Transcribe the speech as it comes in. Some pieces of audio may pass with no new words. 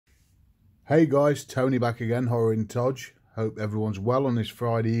Hey guys, Tony back again, Horror in Todge. Hope everyone's well on this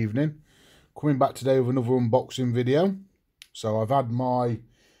Friday evening. Coming back today with another unboxing video. So I've had my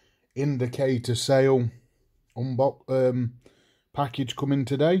indicator sale package come in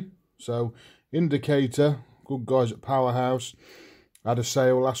today. So indicator, good guys at Powerhouse, had a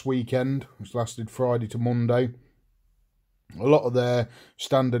sale last weekend, which lasted Friday to Monday. A lot of their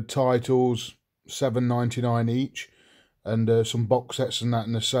standard titles, $7.99 each, and some box sets and that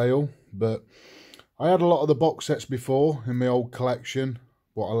in the sale. But I had a lot of the box sets before in my old collection,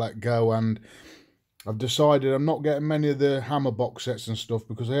 what I let go, and I've decided I'm not getting many of the Hammer box sets and stuff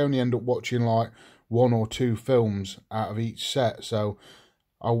because I only end up watching like 1 or 2 films out of each set. So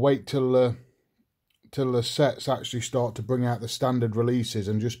I'll wait till the sets actually start to bring out the standard releases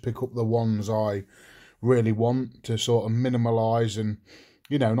and just pick up the ones I really want to sort of minimalise and,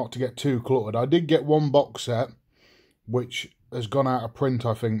 you know, not to get too cluttered. I did get one box set which has gone out of print,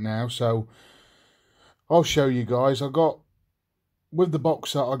 I think, now, so I'll show you guys. With the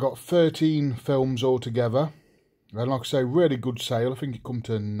box set, I got 13 films altogether, and like I say, really good sale. I think it come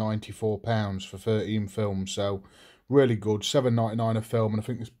to £94 for 13 films, so really good. $7.99 a film, and I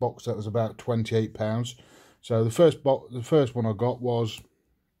think this box set was about £28. So the first one I got was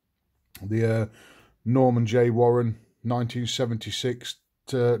the Norman J. Warren 1976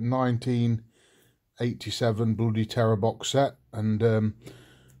 to 1987 Bloody Terror box set, and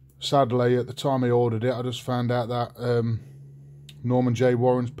sadly at the time I ordered it I just found out that Norman J.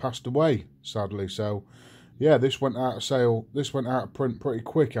 Warren's passed away, sadly. So yeah, this went out of sale, this went out of print pretty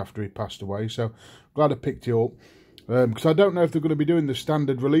quick after he passed away, so glad I picked it up, because I don't know if they're going to be doing the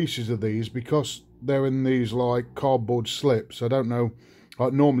standard releases of these because they're in these like cardboard slips. I don't know,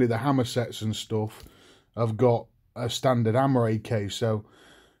 like normally the Hammer sets and stuff have got a standard Hammer case, so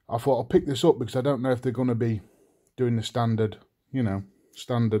I thought I'll pick this up because I don't know if they're going to be doing the standard, you know,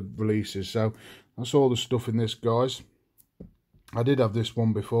 standard releases. So that's all the stuff in this, guys. I did have this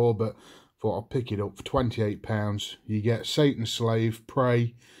one before, but thought I'll pick it up for £28. You get Satan's Slave,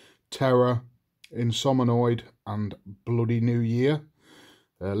 Prey, Terror, Insomnoid, and Bloody New Year.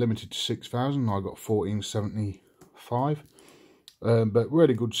 Limited to 6,000. I got 14.75. But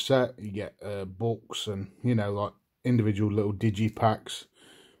really good set. You get books and, you know, like individual little digipacks.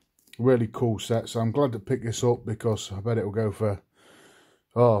 Really cool set, so I'm glad to pick this up because I bet it'll go for,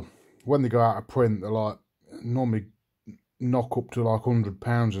 when they go out of print, they're like normally knock up to like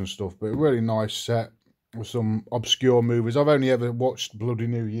 £100 and stuff. But a really nice set with some obscure movies. I've only ever watched Bloody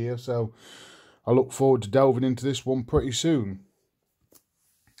New Year, so I look forward to delving into this one pretty soon.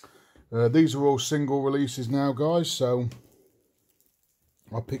 These are all single releases now, guys, so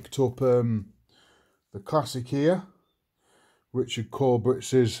I picked up the classic here, Richard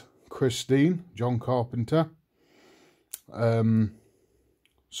Corbritz's Christine, John Carpenter.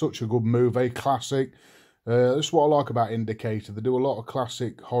 Such a good movie, classic. This is what I like about Indicator. They do a lot of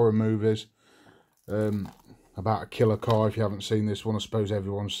classic horror movies about a killer car. If you haven't seen this one, I suppose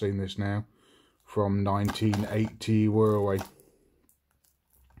everyone's seen this now. From 1980, where are we?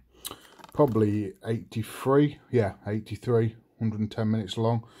 Probably 83. Yeah, 83. 110 minutes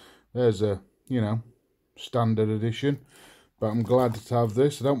long. There's a, you know, standard edition. But I'm glad to have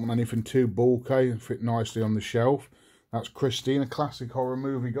this. I don't want anything too bulky and fit nicely on the shelf. That's Christine, a classic horror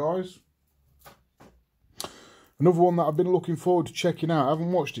movie, guys. Another one that I've been looking forward to checking out. I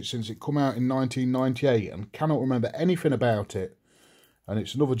haven't watched it since it came out in 1998 and cannot remember anything about it. And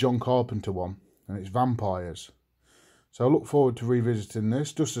it's another John Carpenter one, and it's Vampires. So I look forward to revisiting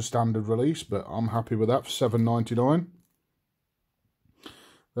this. Just a standard release, but I'm happy with that for $7.99.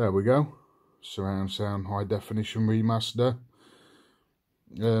 There we go. Surround sound high definition remaster.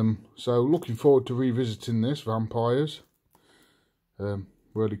 So looking forward to revisiting this, Vampires.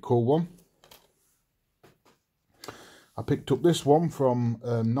 Really cool one. I picked up this one from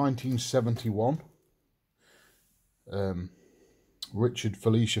 1971. Richard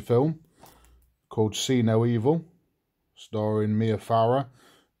Felicia film called See No Evil, starring Mia Farrow.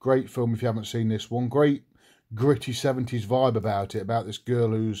 Great film if you haven't seen this one. Great gritty 70s vibe about it, about this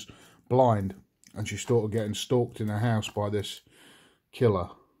girl who's blind and she's sort of getting stalked in her house by this killer,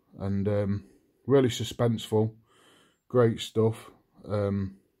 and really suspenseful. Great stuff.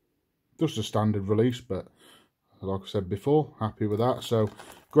 Just a standard release, but like I said before, happy with that. So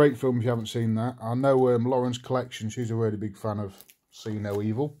great film if you haven't seen that. I know Lauren's collection, she's a really big fan of See No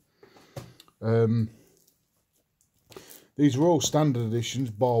Evil. These are all standard editions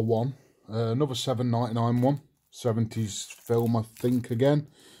bar one. Another $7.99 one, 70s film I think again.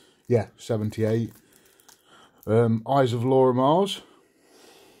 Yeah, 78. Eyes of Laura Mars,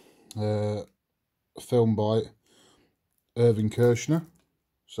 a film by Irving Kershner.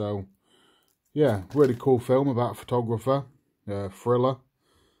 So yeah, really cool film about a photographer, thriller.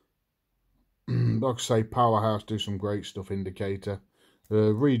 Like I say, Powerhouse do some great stuff. Indicator,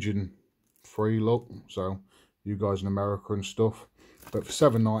 region free look, so you guys in America and stuff. But for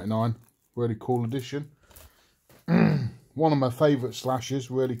 $7.99, really cool edition. One of my favourite slashers,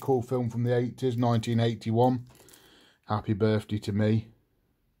 really cool film from the 80s, 1981. Happy Birthday to Me.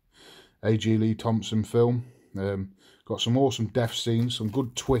 A.G. Lee Thompson film. Got some awesome death scenes, some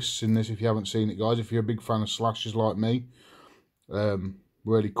good twists in this if you haven't seen it, guys. If you're a big fan of slashers like me,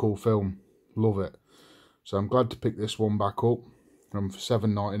 really cool film. Love it. So I'm glad to pick this one back up for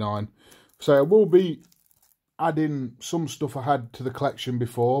 $7.99. So I will be adding some stuff I had to the collection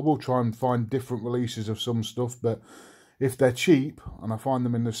before. We'll try and find different releases of some stuff, but if they're cheap and I find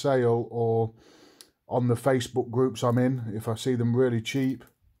them in the sale or on the Facebook groups I'm in, if I see them really cheap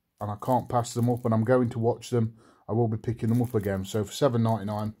and I can't pass them up and I'm going to watch them, I will be picking them up again. So for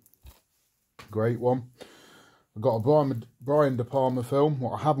 $7.99, great one. I've got a Brian De Palma film,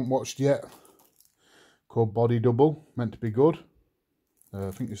 what I haven't watched yet, called Body Double, meant to be good.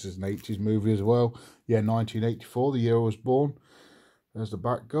 I think this is an 80s movie as well. Yeah, 1984, the year I was born. There's the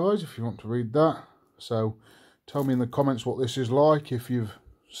back, guys, if you want to read that. So tell me in the comments what this is like, if you've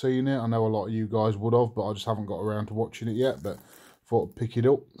seen it. I know a lot of you guys would have, but I just haven't got around to watching it yet. But thought I'd pick it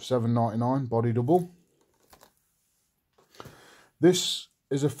up. $7.99, Body Double. This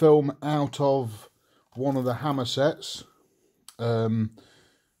is a film out of one of the Hammer sets. But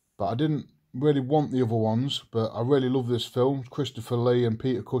I didn't really want the other ones, but I really love this film. Christopher Lee and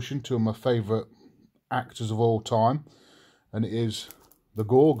Peter Cushing, two of my favourite actors of all time. And it is The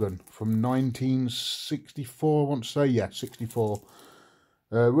Gorgon from 1964, I want to say. Yeah, 64.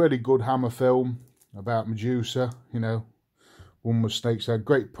 Really good Hammer film about Medusa, you know. One with snakes. Had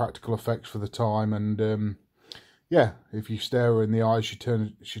great practical effects for the time. And yeah, if you stare her in the eyes, she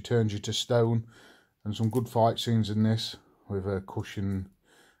turns you to stone. And some good fight scenes in this with Cushing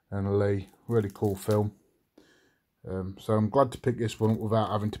and Lee. Really cool film. So I'm glad to pick this one up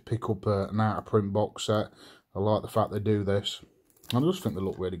without having to pick up an out-of-print box set. I like the fact they do this. I just think they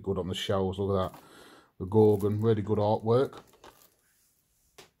look really good on the shelves. Look at that. The Gorgon, really good artwork.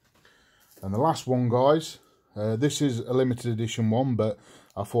 And the last one, guys. This is a limited edition one, but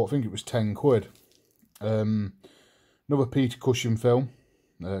I think it was 10 quid. Another Peter Cushing film.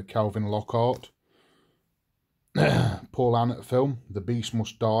 Calvin Lockhart. Paul Annett film, The Beast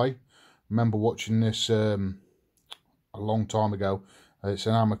Must Die. Remember watching this a long time ago. It's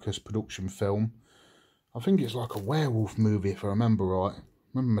an Amicus production film. I think it's like a werewolf movie if I remember right. I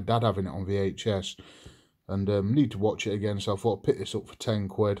remember my dad having it on VHS. And need to watch it again, so I thought I'd pick this up for 10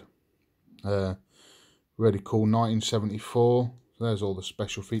 quid. Really cool, 1974. So there's all the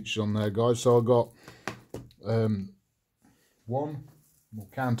special features on there, guys. So I got one, we'll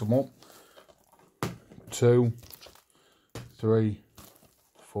count them up. 2, 3,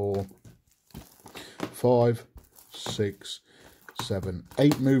 4, 5, 6, 7,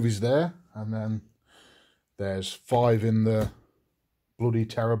 8 movies there, and then there's 5 in the Bloody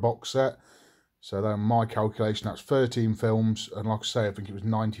Terror box set. So then my calculation, that's 13 films, and like I say, I think it was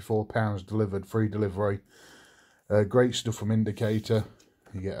 £94 delivered, free delivery. Great stuff from Indicator.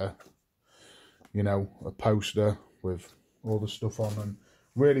 You get a poster with all the stuff on, and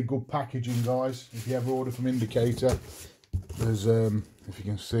really good packaging, guys. If you ever order from Indicator, there's if you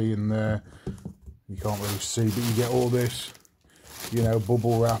can see in there, you can't really see, but you get all this,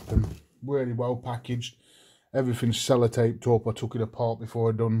 bubble wrap, and really well packaged. Everything's sellotaped up. I took it apart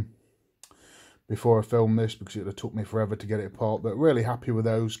before I filmed this, because it would have took me forever to get it apart. But really happy with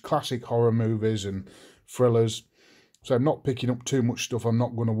those classic horror movies and thrillers. So I'm not picking up too much stuff I'm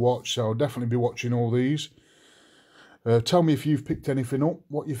not going to watch, so I'll definitely be watching all these. Tell me if you've picked anything up,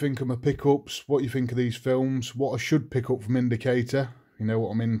 what you think of my pickups, what you think of these films, what I should pick up from Indicator. You know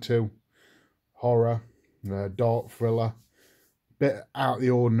what I'm into. Horror, dark thriller, bit out of the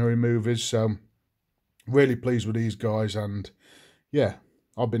ordinary movies. So really pleased with these guys, and yeah,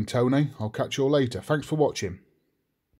 I've been Tony. I'll catch you all later. Thanks for watching.